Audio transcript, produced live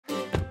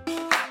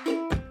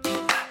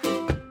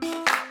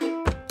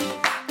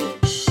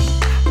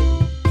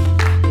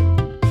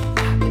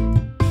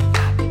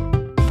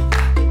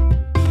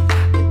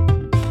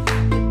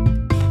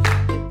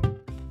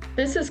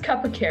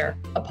Kappa Care,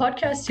 a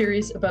podcast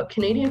series about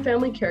Canadian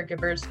family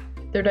caregivers,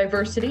 their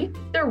diversity,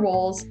 their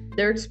roles,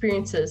 their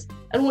experiences,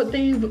 and what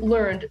they've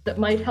learned that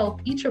might help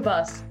each of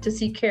us to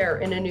see care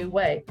in a new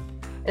way.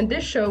 In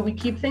this show, we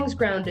keep things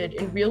grounded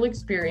in real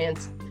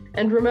experience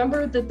and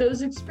remember that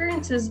those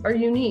experiences are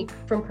unique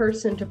from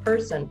person to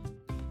person.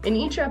 In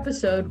each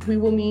episode, we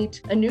will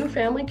meet a new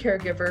family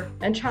caregiver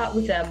and chat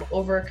with them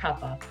over a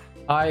cuppa.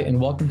 Hi, and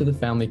welcome to the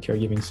Family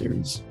Caregiving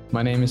Series.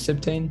 My name is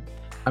Siptane.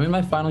 I'm in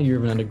my final year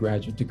of an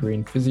undergraduate degree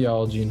in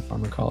physiology and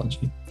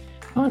pharmacology.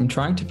 I'm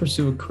trying to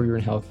pursue a career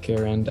in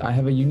healthcare, and I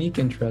have a unique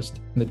interest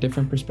in the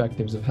different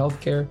perspectives of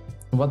healthcare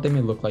and what they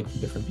may look like for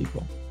different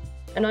people.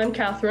 And I'm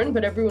Catherine,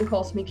 but everyone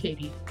calls me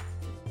Katie.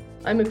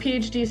 I'm a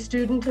PhD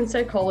student in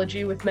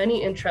psychology with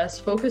many interests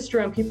focused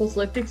around people's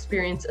lived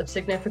experience of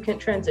significant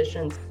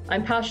transitions.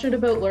 I'm passionate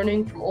about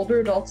learning from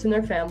older adults and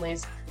their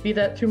families, be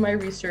that through my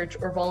research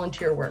or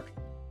volunteer work.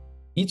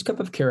 Each Cup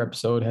of Care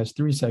episode has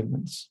 3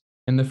 segments.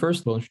 In the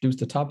first, we'll introduce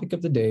the topic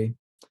of the day.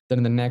 Then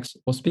in the next,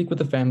 we'll speak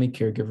with a family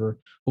caregiver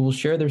who will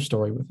share their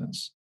story with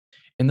us.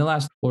 In the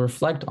last, we'll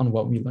reflect on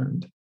what we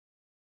learned.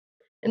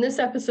 In this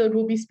episode,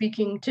 we'll be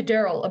speaking to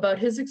Daryl about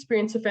his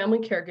experience of family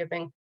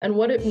caregiving and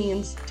what it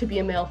means to be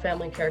a male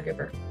family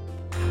caregiver.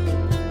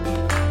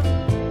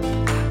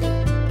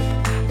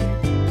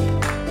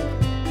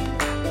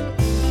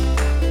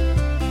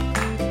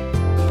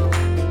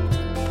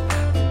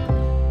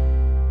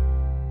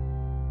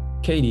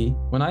 Katie,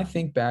 when I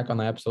think back on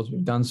the episodes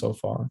we've done so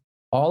far,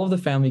 all of the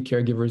family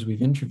caregivers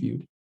we've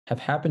interviewed have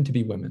happened to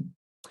be women.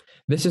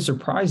 This is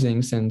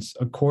surprising since,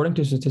 according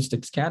to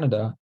Statistics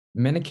Canada,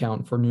 men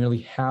account for nearly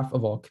half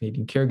of all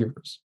Canadian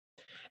caregivers.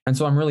 And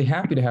so I'm really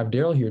happy to have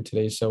Daryl here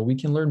today so we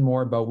can learn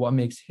more about what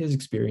makes his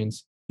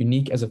experience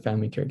unique as a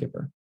family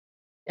caregiver.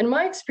 In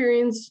my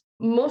experience,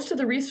 most of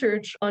the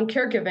research on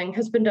caregiving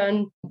has been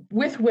done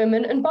with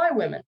women and by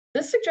women.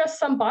 This suggests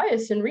some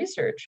bias in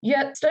research.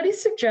 Yet studies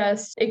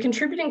suggest a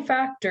contributing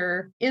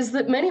factor is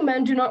that many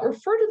men do not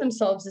refer to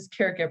themselves as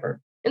caregiver.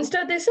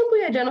 Instead, they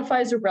simply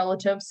identify as a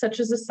relative, such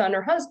as a son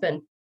or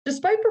husband,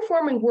 despite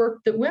performing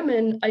work that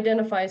women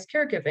identify as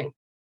caregiving.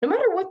 No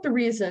matter what the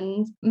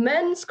reasons,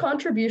 men's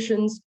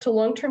contributions to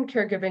long-term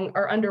caregiving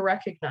are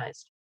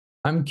under-recognized.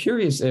 I'm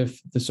curious if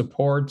the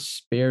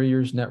supports,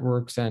 barriers,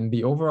 networks, and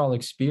the overall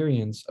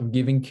experience of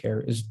giving care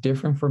is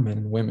different for men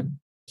and women.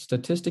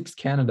 Statistics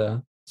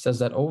Canada says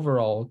that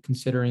overall,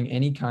 considering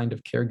any kind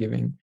of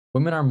caregiving,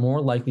 women are more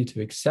likely to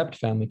accept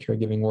family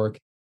caregiving work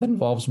that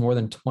involves more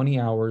than 20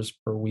 hours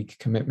per week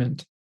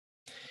commitment.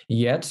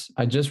 Yet,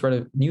 I just read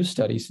a new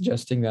study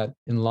suggesting that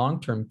in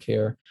long-term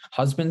care,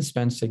 husbands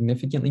spend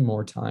significantly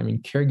more time in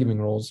caregiving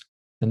roles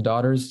than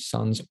daughters,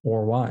 sons,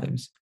 or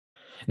wives.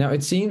 Now,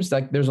 it seems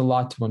like there's a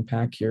lot to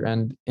unpack here,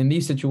 and in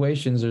these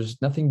situations,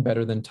 there's nothing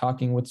better than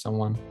talking with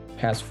someone who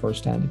has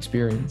firsthand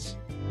experience.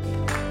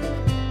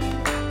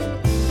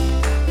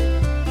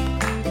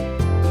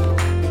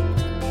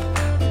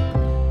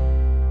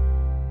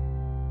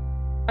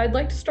 I'd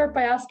like to start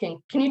by asking,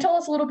 can you tell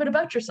us a little bit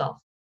about yourself?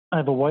 I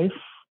have a wife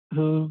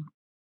who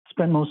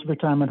spent most of her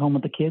time at home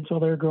with the kids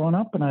while they were growing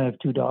up, and I have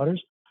 2 daughters,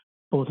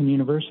 both in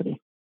university.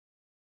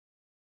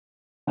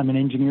 I'm an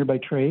engineer by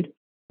trade,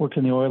 worked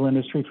in the oil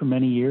industry for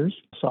many years,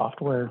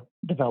 software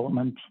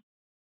development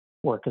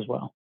work as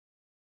well.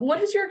 What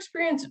has your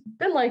experience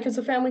been like as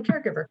a family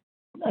caregiver?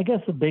 I guess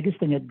the biggest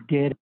thing it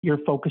did, you're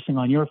focusing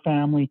on your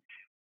family,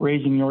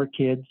 raising your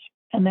kids,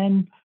 and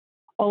then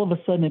all of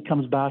a sudden it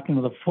comes back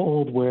into the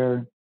fold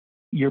where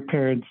your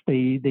parents,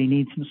 they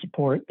need some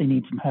support, they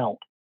need some help.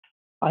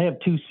 I have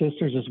 2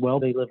 sisters as well.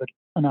 They live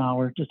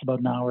just about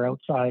an hour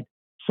outside.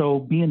 So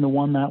being the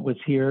one that was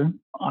here,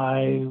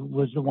 I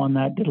was the one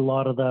that did a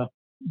lot of the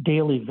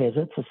daily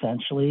visits,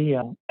 essentially,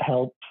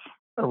 help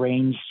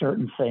arrange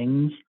certain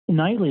things.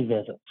 Nightly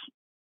visits,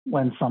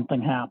 when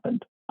something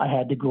happened, I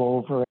had to go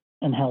over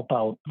and help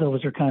out.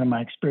 Those are kind of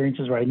my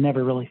experiences where I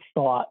never really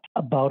thought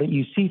about it.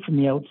 You see from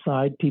the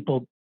outside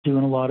people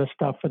doing a lot of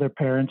stuff for their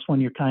parents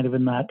when you're kind of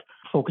in that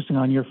focusing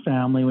on your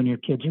family when your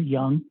kids are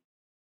young.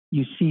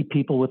 You see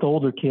people with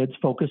older kids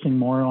focusing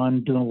more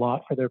on doing a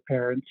lot for their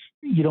parents.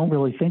 You don't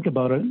really think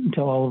about it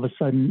until all of a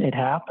sudden it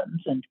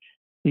happens. And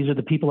these are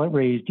the people that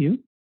raised you,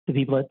 the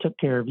people that took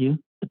care of you,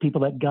 the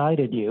people that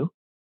guided you,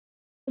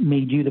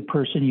 made you the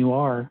person you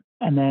are.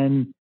 And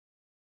then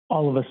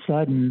all of a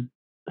sudden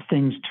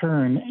things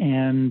turn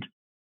and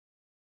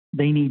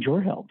they need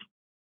your help.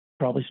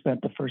 Probably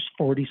spent the first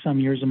 40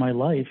 some years of my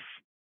life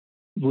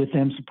with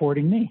them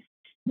supporting me.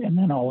 And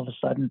then all of a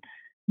sudden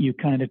you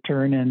kind of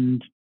turn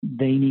and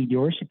they need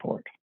your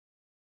support.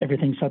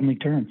 Everything suddenly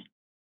turns.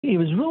 It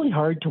was really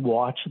hard to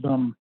watch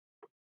them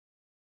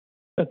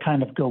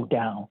kind of go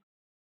down.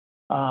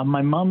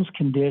 My mom's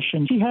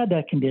condition, she had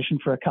that condition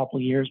for a couple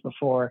of years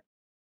before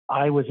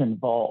I was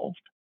involved.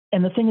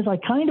 And the thing is, I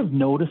kind of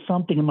noticed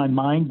something in my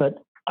mind,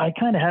 but I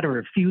kind of had a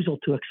refusal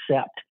to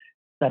accept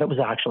that it was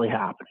actually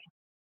happening.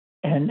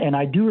 And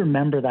I do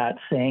remember that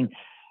saying,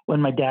 when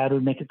my dad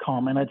would make a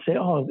comment, I'd say,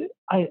 oh,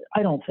 I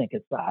don't think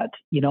it's that.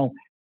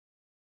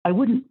 I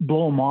wouldn't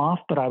blow them off,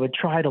 but I would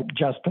try to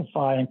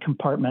justify and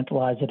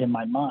compartmentalize it in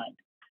my mind.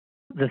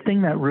 The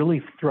thing that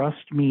really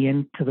thrust me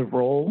into the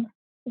role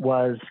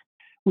was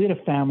we had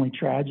a family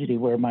tragedy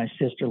where my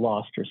sister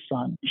lost her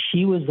son.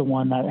 She was the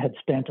one that had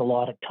spent a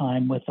lot of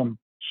time with him.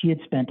 She had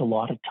spent a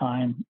lot of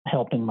time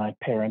helping my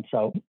parents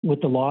out.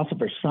 With the loss of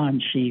her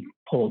son, she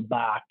pulled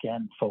back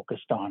and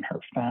focused on her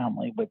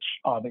family, which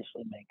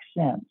obviously makes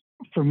sense.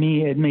 For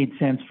me, it made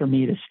sense for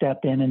me to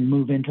step in and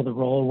move into the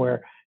role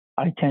where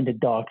I attended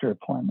doctor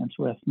appointments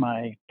with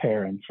my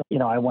parents.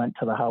 I went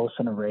to the house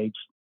and arranged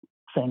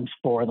things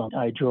for them.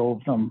 I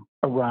drove them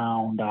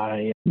around.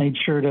 I made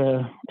sure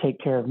to take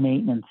care of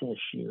maintenance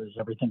issues,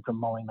 everything from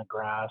mowing the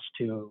grass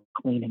to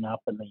cleaning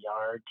up in the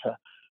yard to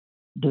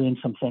doing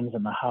some things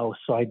in the house.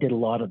 So I did a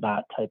lot of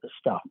that type of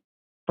stuff.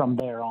 From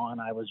there on,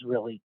 I was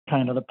really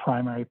kind of the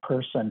primary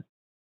person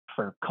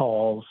for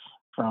calls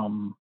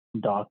from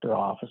doctor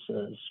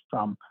offices,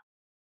 from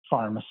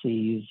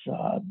pharmacies,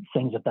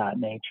 things of that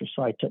nature.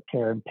 So I took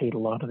care and paid a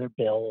lot of their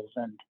bills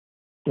and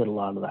did a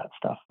lot of that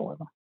stuff for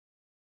them.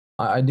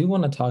 I do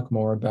want to talk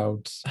more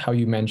about how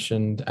you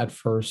mentioned at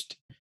first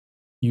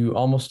you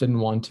almost didn't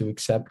want to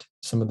accept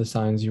some of the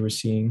signs you were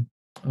seeing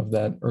of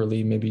that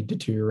early, maybe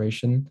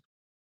deterioration.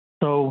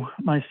 So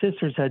my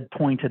sisters had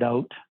pointed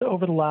out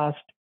over the last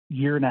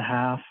year and a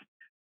half,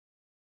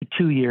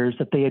 2 years,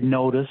 that they had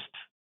noticed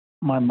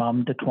my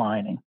mom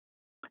declining.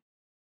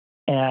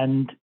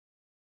 And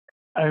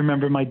I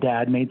remember my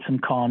dad made some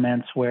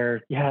comments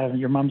where, yeah,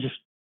 your mom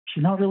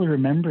she's not really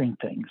remembering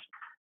things.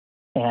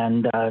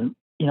 And,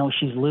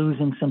 she's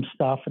losing some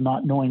stuff and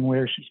not knowing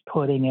where she's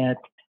putting it.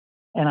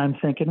 And I'm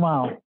thinking,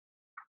 wow,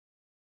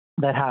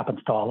 that happens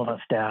to all of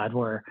us, Dad.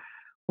 We're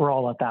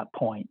all at that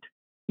point.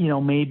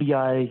 Maybe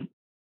I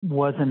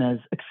wasn't as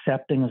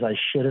accepting as I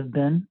should have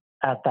been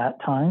at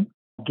that time.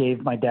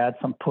 Gave my dad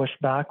some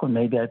pushback when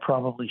maybe I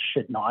probably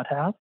should not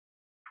have.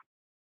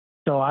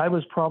 So I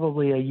was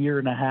probably a year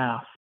and a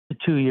half to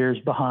 2 years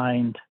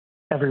behind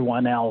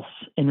everyone else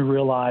in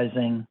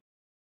realizing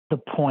the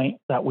point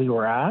that we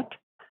were at.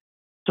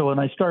 So when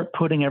I start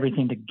putting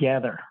everything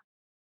together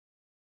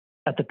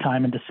at the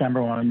time in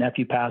December when my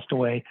nephew passed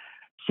away,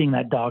 seeing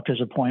that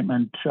doctor's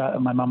appointment,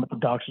 my mom at the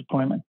doctor's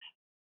appointment,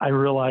 I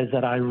realized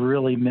that I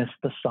really missed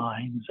the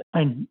signs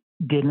and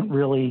didn't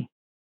really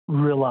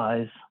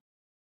realize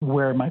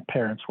where my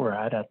parents were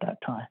at that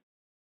time.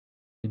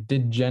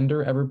 Did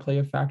gender ever play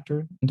a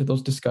factor into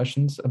those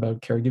discussions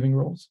about caregiving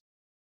roles?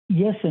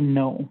 Yes and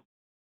no.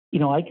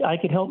 I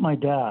could help my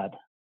dad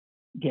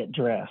get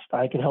dressed.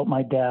 I could help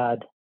my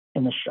dad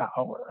in the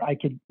shower. I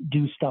could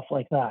do stuff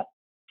like that.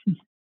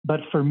 But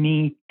for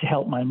me to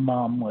help my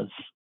mom was,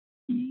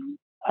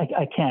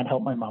 I can't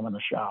help my mom in the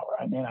shower.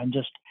 I mean, I'm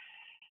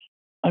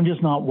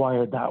just not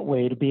wired that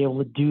way to be able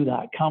to do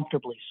that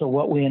comfortably. So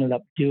what we ended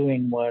up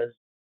doing was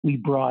we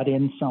brought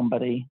in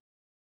somebody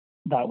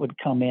that would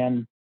come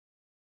in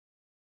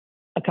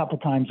a couple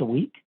times a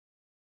week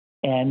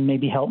and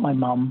maybe help my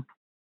mom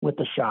with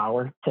the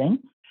shower thing,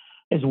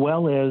 as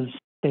well as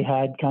they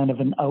had kind of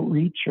an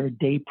outreach or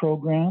day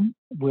program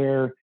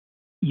where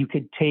you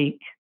could take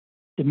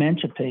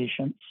dementia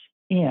patients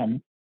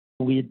in.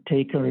 We'd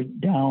take her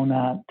down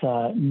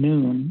at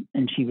noon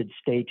and she would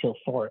stay till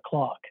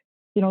 4:00.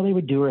 They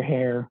would do her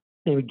hair.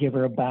 They would give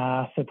her a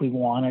bath if we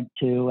wanted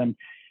to.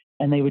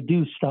 And they would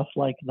do stuff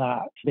like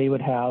that. They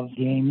would have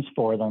games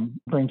for them,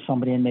 bring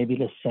somebody in maybe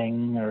to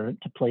sing or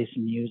to play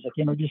some music,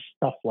 just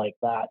stuff like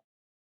that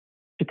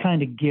to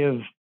kind of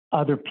give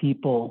other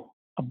people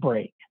a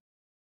break.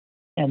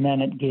 And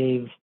then it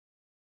gave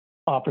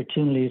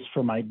opportunities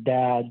for my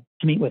dad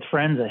to meet with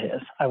friends of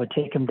his. I would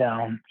take him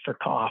down for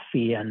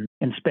coffee and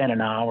spend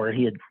an hour.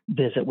 He'd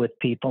visit with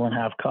people and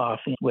have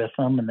coffee with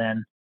them. And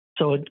then,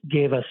 so it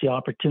gave us the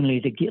opportunity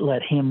to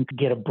let him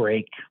get a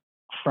break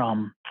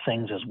from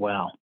things as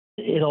well.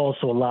 It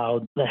also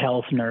allowed the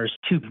health nurse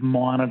to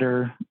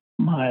monitor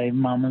my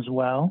mom as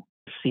well,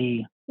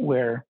 see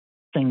where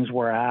things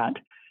were at.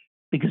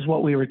 Because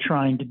what we were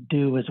trying to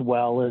do as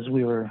well as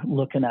we were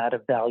looking at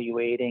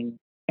evaluating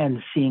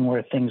and seeing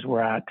where things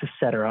were at to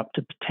set her up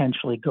to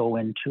potentially go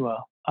into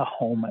a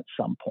home at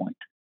some point.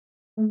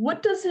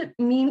 What does it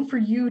mean for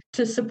you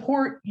to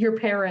support your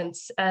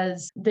parents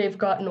as they've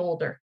gotten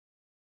older?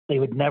 They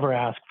would never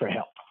ask for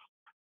help,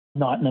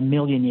 not in a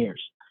million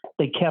years.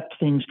 They kept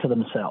things to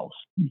themselves.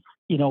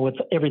 With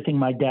everything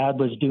my dad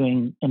was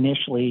doing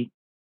initially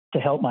to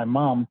help my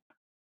mom,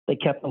 they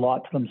kept a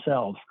lot to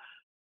themselves.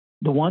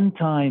 The one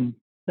time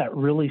that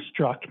really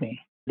struck me,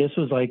 this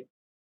was like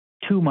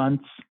 2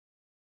 months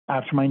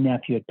after my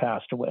nephew had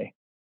passed away.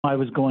 I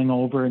was going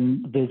over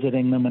and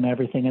visiting them and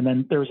everything, and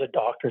then there was a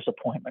doctor's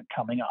appointment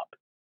coming up.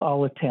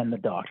 I'll attend the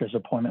doctor's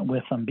appointment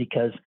with them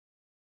because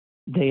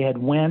they had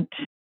went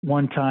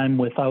one time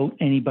without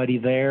anybody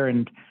there,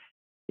 and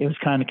it was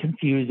kind of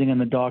confusing, and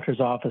the doctor's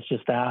office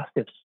just asked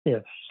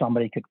if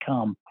somebody could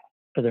come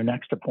for their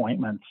next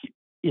appointments.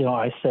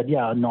 I said,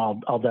 yeah, no,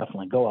 I'll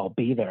definitely go. I'll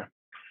be there.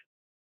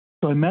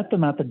 So I met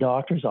them at the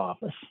doctor's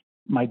office.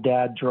 My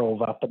dad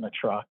drove up in the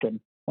truck, and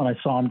When I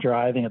saw him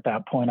driving at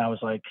that point, I was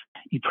like,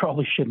 you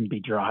probably shouldn't be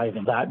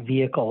driving that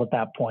vehicle at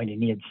that point. He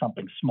needed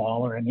something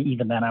smaller. And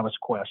even then, I was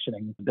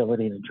questioning his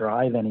ability to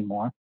drive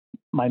anymore.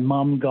 My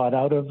mom got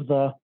out of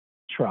the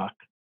truck.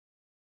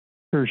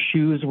 Her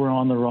shoes were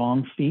on the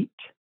wrong feet.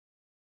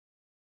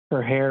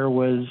 Her hair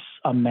was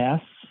a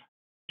mess.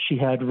 She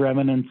had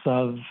remnants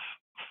of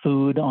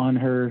food on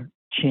her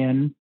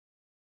chin.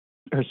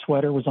 Her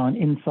sweater was on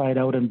inside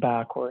out and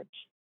backwards,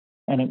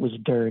 and it was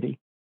dirty.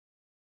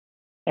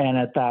 And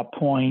at that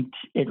point,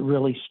 it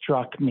really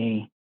struck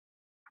me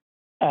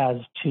as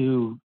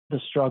to the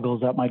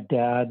struggles that my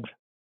dad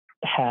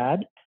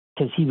had,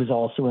 because he was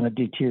also in a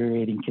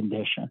deteriorating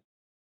condition.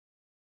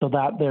 So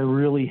that there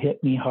really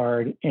hit me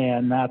hard.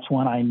 And that's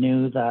when I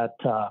knew that,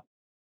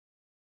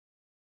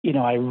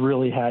 I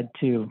really had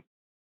to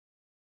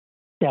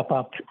step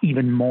up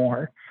even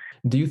more.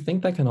 Do you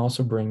think that can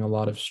also bring a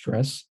lot of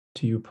stress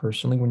to you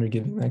personally when you're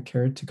giving that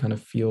care, to kind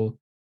of feel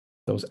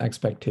those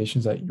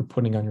expectations that you're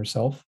putting on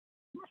yourself?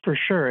 For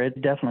sure,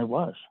 it definitely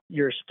was.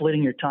 You're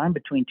splitting your time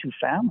between two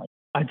families.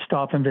 I'd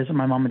stop and visit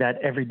my mom and dad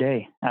every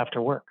day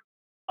after work.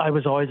 I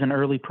was always an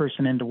early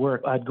person into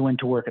work. I'd go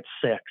into work at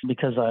 6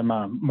 because I'm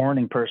a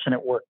morning person.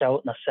 It worked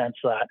out in the sense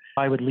that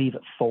I would leave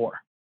at 4.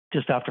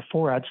 Just after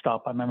 4, I'd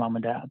stop by my mom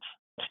and dad's.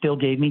 It still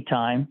gave me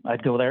time.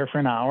 I'd go there for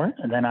an hour,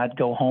 and then I'd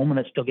go home, and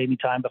it still gave me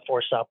time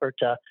before supper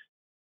to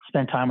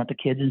spend time with the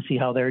kids and see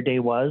how their day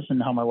was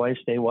and how my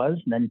wife's day was.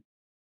 And then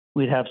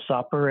we'd have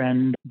supper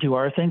and do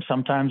our thing.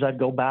 Sometimes I'd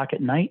go back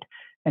at night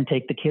and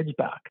take the kids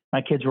back.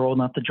 My kids were old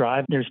enough to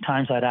drive. There's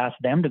times I'd ask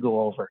them to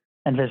go over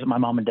and visit my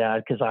mom and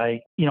dad because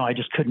I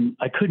just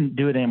couldn't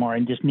do it anymore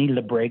and just needed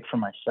a break for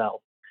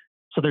myself.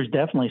 So there's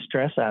definitely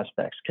stress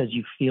aspects because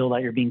you feel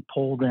that you're being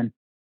pulled in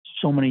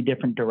so many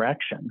different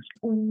directions.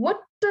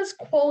 What does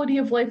quality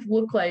of life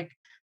look like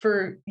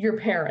for your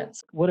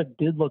parents? What it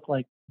did look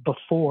like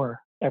before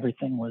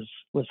everything was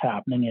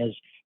happening is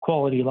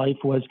quality life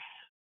was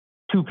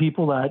two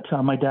people that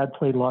my dad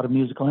played a lot of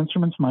musical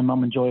instruments. My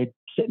mom enjoyed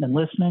sitting and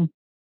listening.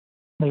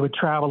 They would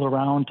travel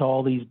around to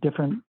all these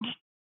different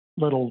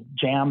little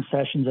jam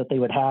sessions that they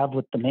would have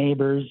with the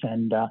neighbors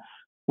and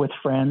with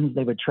friends.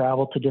 They would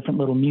travel to different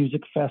little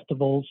music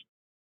festivals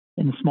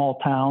in small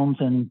towns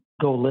and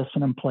go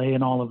listen and play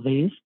in all of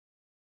these.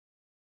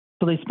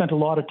 So they spent a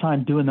lot of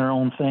time doing their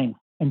own thing,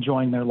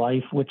 enjoying their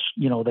life, which,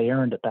 they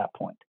earned at that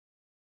point.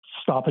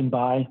 Stopping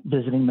by,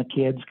 visiting the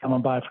kids,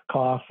 coming by for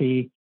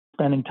coffee,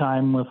 spending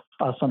time with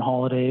us on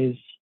holidays.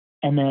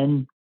 And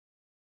then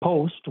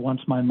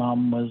once my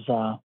mom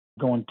was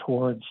going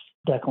towards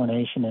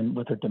declination and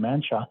with her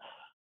dementia,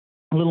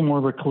 a little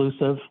more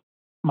reclusive.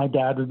 My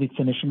dad would be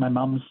finishing my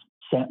mom's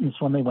sentence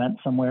when they went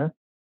somewhere.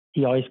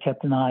 He always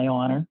kept an eye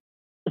on her,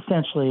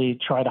 essentially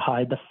try to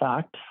hide the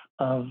fact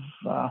of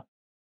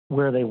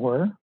where they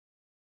were.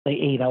 They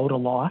ate out a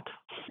lot,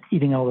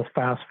 eating all this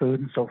fast food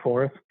and so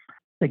forth.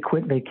 They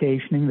quit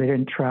vacationing. They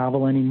didn't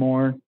travel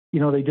anymore.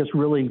 They just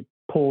really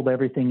pulled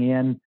everything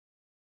in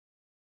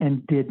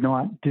and did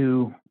not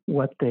do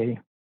what they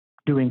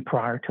doing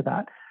prior to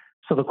that.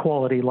 So the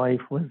quality of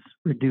life was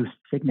reduced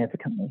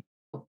significantly.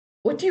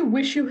 What do you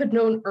wish you had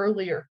known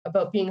earlier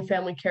about being a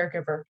family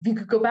caregiver? If you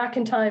could go back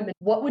in time,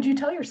 what would you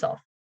tell yourself?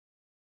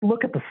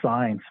 Look at the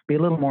signs. Be a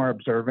little more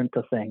observant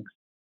to things.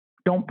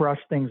 Don't brush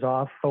things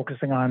off,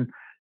 focusing on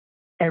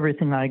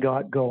everything I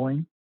got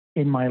going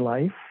in my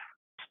life.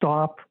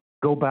 Stop,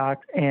 go back,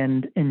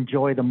 and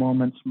enjoy the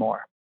moments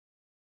more.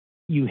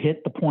 You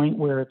hit the point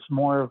where it's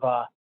more of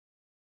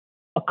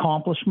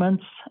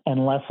accomplishments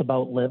and less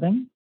about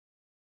living.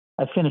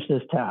 I finished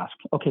this task.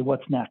 Okay,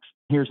 what's next?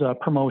 Here's a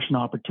promotion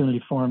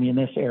opportunity for me in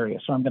this area.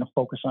 So I'm going to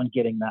focus on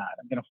getting that.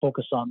 I'm going to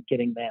focus on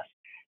getting this.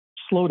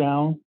 Slow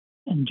down,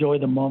 enjoy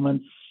the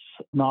moments,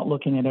 not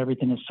looking at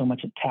everything as so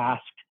much a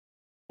task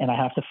and I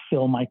have to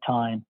fill my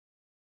time.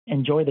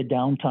 Enjoy the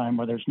downtime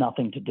where there's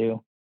nothing to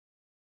do.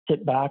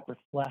 Sit back,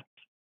 reflect,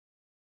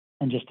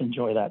 and just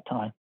enjoy that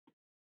time.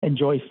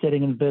 Enjoy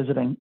sitting and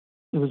visiting.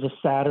 It was a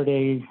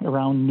Saturday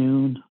around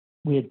noon.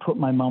 We had put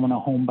my mom in a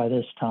home by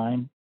this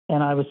time.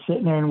 And I was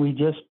sitting there and we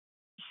just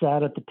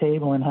sat at the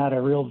table and had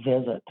a real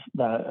visit,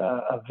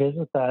 a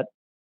visit that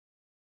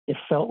it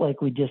felt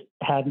like we just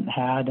hadn't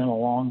had in a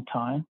long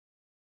time.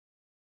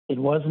 It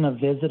wasn't a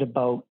visit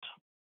about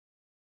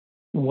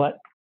what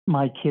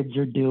my kids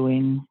are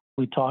doing.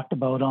 We talked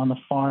about on the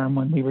farm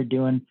when we were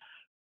doing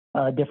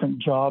different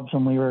jobs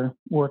when we were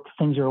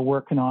things we were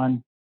working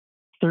on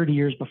 30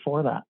 years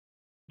before that.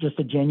 Just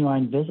a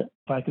genuine visit.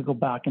 If I could go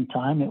back in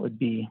time, it would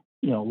be,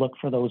 look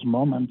for those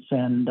moments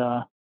and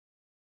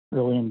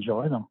really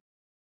enjoy them.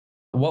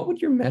 What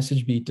would your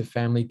message be to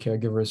family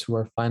caregivers who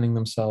are finding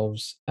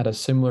themselves at a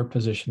similar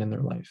position in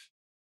their life?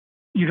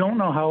 You don't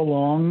know how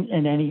long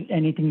and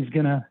anything's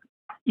going to,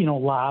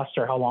 last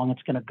or how long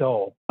it's going to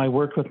go. I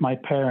worked with my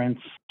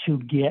parents to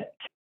get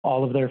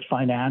all of their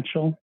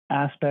financial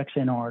aspects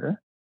in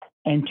order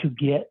and to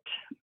get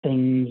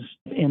things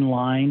in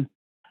line,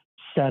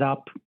 set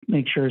up,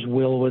 make sure his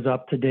will was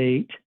up to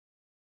date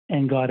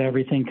and got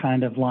everything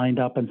kind of lined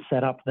up and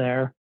set up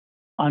there,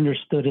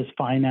 understood his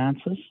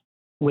finances.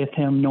 with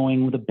him,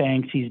 knowing the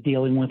banks he's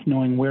dealing with,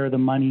 knowing where the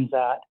money's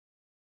at,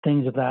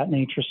 things of that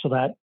nature, so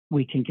that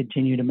we can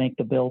continue to make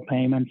the bill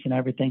payments and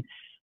everything.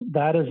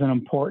 That is an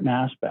important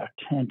aspect,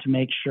 and to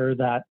make sure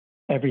that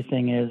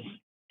everything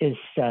is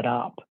set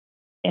up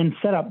and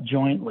set up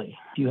jointly.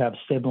 If you have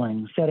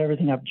siblings, set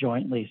everything up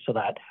jointly so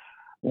that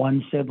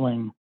one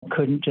sibling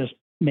couldn't just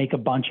make a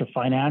bunch of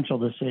financial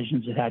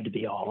decisions. It had to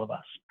be all of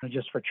us,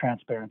 just for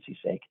transparency's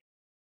sake,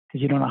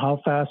 because you don't know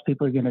how fast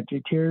people are going to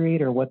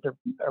deteriorate or what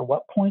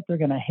point they're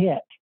going to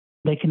hit.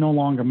 They can no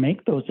longer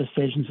make those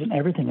decisions, and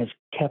everything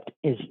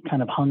is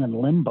kind of hung in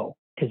limbo,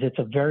 because it's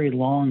a very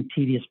long,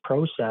 tedious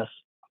process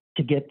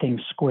to get things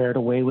squared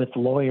away with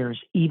lawyers,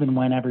 even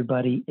when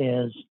everybody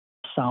is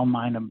sound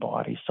mind and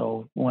body.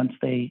 So once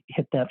they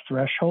hit that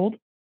threshold,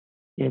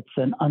 it's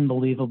an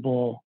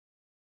unbelievably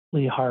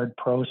hard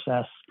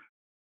process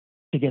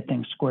to get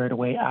things squared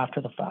away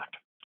after the fact.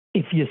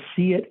 If you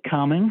see it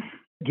coming,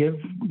 give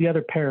the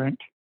other parent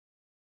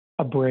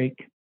a break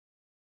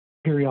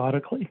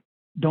periodically.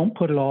 Don't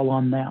put it all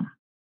on them.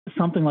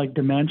 Something like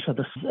dementia,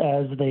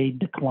 as they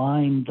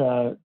decline,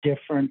 the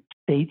different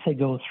states they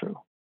go through,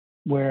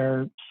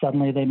 where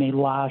suddenly they may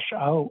lash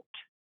out,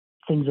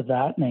 things of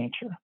that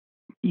nature.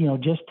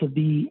 Just to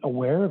be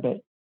aware of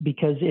it,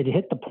 because it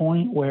hit the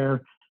point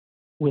where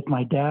with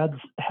my dad's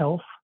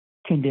health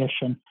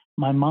condition,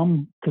 my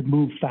mom could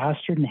move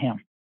faster than him.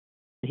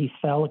 He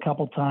fell a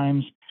couple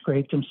times,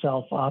 scraped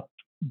himself up.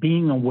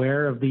 Being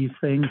aware of these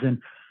things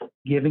and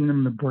giving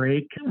them the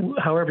break,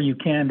 however you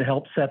can, to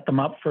help set them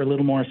up for a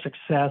little more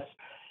success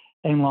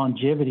and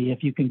longevity.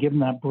 If you can give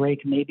them that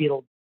break, maybe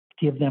it'll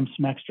give them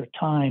some extra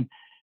time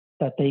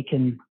that they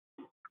can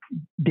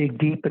dig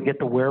deep and get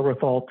the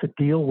wherewithal to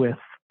deal with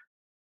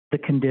the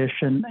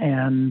condition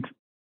and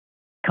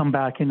come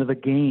back into the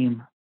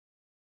game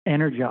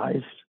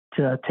energized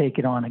to take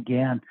it on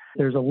again.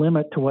 There's a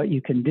limit to what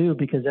you can do,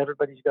 because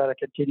everybody's got to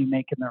continue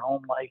making their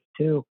own life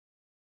too.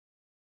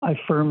 I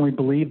firmly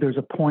believe there's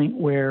a point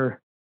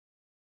where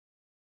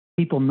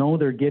people know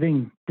they're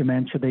getting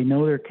dementia, they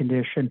know their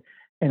condition,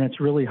 and it's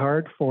really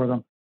hard for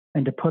them.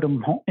 And to put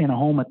them in a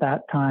home at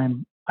that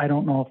time, I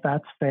don't know if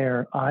that's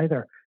fair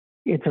either.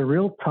 It's a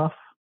real tough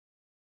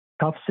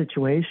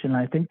situation.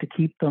 I think to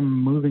keep them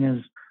moving as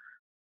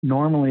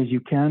normally as you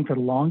can for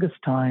the longest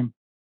time,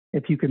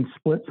 if you can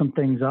split some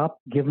things up,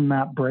 give them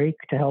that break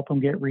to help them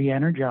get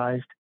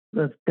re-energized,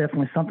 that's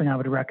definitely something I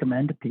would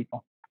recommend to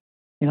people.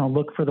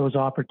 Look for those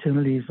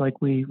opportunities, like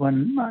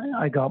when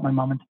I got my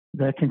mom into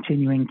the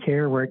continuing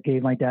care, where it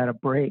gave my dad a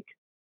break,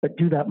 but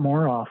do that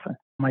more often.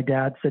 My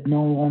dad said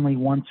no, only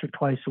once or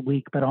twice a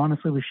week, but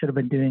honestly, we should have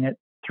been doing it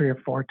 3 or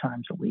 4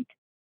 times a week,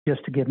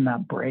 just to give him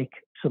that break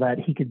so that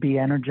he could be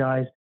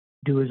energized,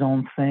 do his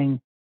own thing.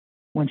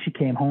 When she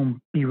came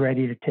home, be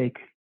ready to take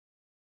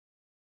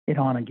it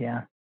on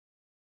again.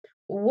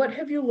 What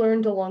have you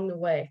learned along the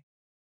way?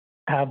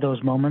 Have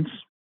those moments,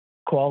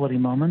 quality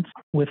moments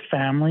with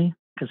family,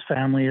 because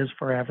family is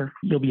forever.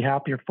 You'll be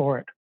happier for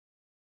it.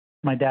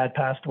 My dad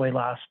passed away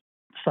last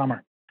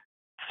summer.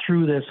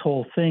 Through this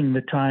whole thing,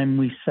 the time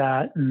we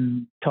sat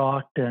and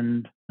talked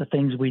and the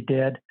things we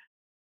did,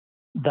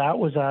 that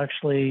was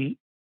actually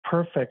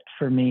perfect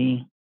for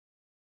me,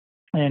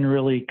 and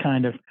really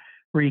kind of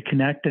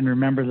reconnect and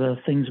remember the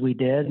things we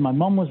did. My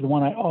mom was the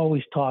one I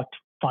always talked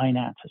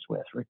finances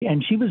with,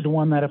 and she was the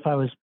one that if I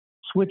was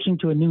switching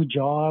to a new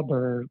job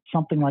or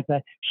something like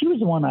that, she was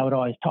the one I would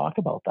always talk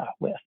about that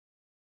with.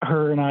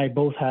 Her and I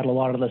both had a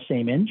lot of the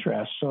same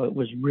interests, so it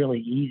was really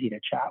easy to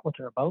chat with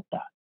her about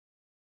that.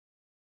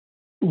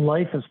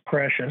 Life is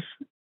precious.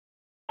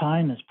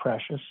 Time is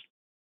precious.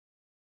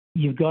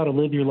 You've got to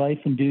live your life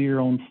and do your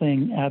own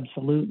thing,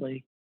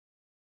 absolutely.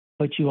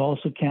 But you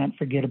also can't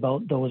forget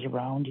about those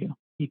around you.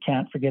 You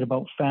can't forget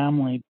about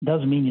family.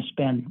 Doesn't mean you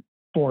spend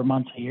 4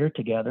 months a year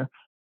together,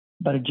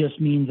 but it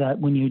just means that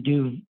when you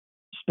do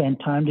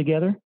spend time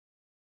together,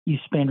 you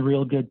spend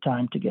real good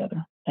time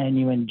together, and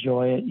you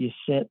enjoy it. You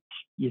sit,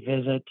 you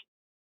visit,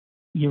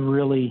 you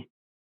really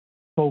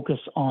focus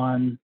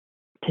on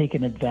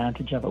taking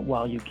advantage of it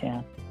while you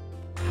can.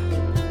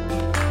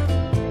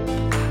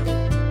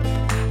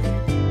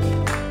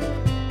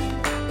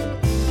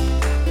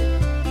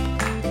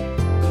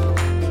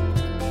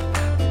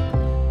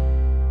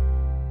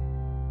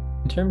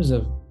 In terms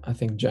of, I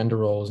think, gender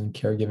roles and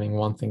caregiving,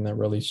 one thing that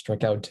really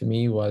struck out to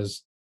me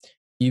was,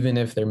 even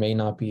if there may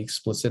not be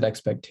explicit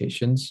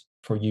expectations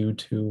for you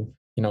to,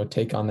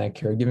 take on that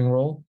caregiving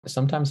role,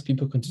 sometimes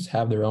people can just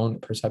have their own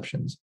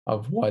perceptions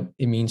of what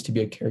it means to be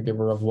a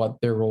caregiver, of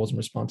what their roles and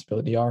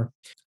responsibility are.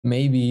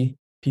 Maybe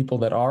people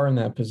that are in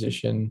that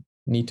position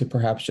need to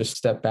perhaps just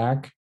step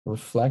back,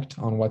 reflect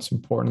on what's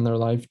important in their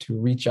life, to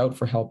reach out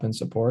for help and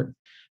support.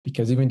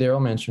 Because even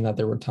Daryl mentioned that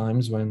there were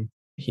times when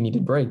he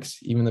needed breaks.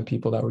 Even the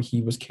people that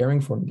he was caring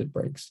for needed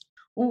breaks.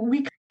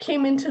 We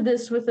came into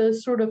this with a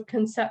sort of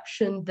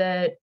conception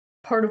that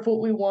part of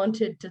what we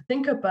wanted to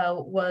think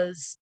about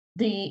was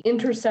the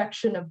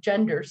intersection of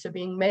gender, so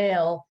being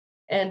male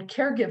and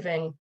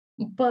caregiving.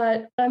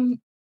 But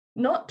I'm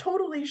not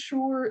totally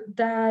sure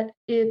that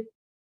it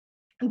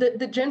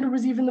that gender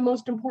was even the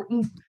most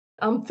important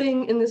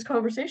thing in this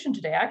conversation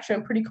today. Actually,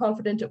 I'm pretty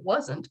confident it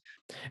wasn't.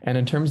 And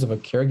in terms of a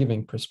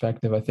caregiving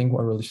perspective, I think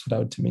what really stood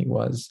out to me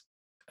was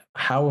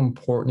how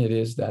important it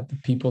is that the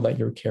people that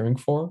you're caring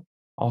for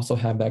also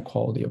have that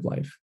quality of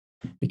life.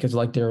 Because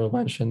like Daryl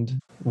mentioned,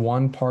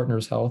 one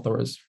partner's health or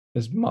his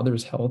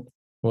mother's health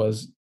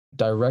was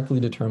directly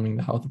determining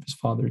the health of his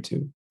father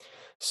too.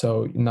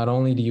 So not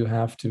only do you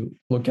have to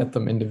look at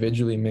them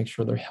individually and make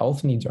sure their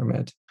health needs are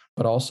met,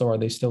 but also are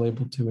they still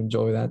able to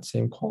enjoy that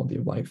same quality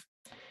of life?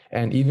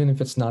 And even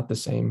if it's not the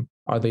same,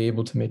 are they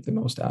able to make the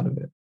most out of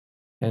it?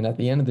 And at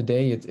the end of the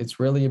day, it's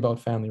really about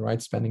family,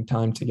 right? Spending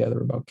time together,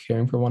 about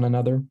caring for one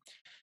another.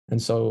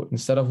 And so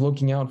instead of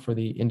looking out for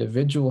the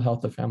individual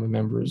health of family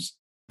members,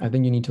 I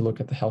think you need to look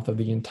at the health of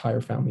the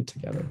entire family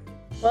together.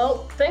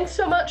 Well, thanks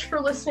so much for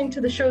listening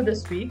to the show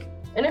this week.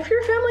 And if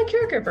you're a family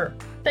caregiver,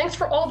 thanks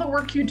for all the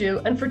work you do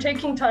and for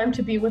taking time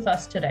to be with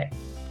us today.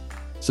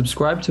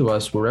 Subscribe to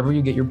us wherever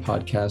you get your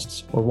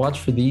podcasts, or watch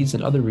for these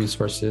and other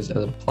resources at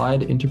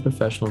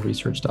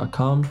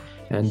appliedinterprofessionalresearch.com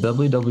and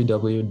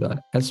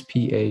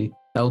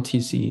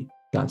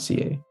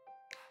www.spaltc.ca.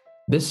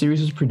 This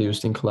series was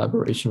produced in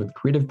collaboration with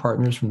creative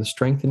partners from the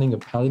Strengthening of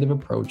Palliative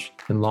Approach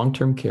and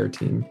Long-Term Care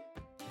team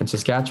and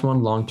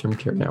Saskatchewan Long-Term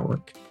Care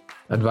Network.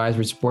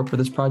 Advisory support for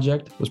this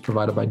project was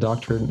provided by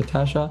Dr.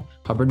 Natasha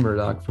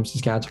Hubbard-Murdoch from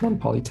Saskatchewan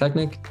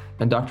Polytechnic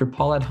and Dr.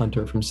 Paulette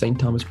Hunter from St.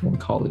 Thomas More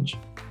College.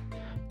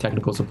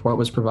 Technical support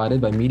was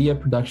provided by Media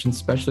Production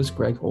Specialist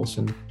Greg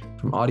Olson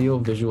from Audio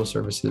Visual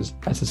Services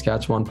at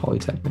Saskatchewan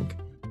Polytechnic.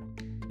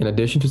 In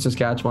addition to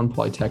Saskatchewan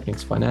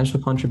Polytechnic's financial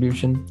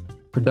contribution,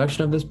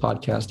 production of this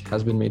podcast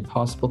has been made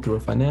possible through a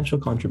financial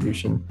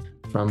contribution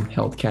from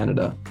Health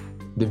Canada.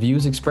 The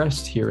views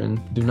expressed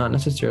herein do not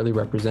necessarily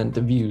represent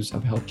the views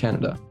of Health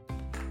Canada.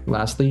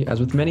 Lastly, as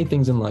with many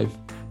things in life,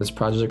 this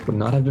project would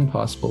not have been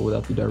possible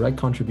without the direct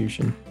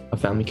contribution of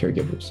family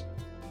caregivers.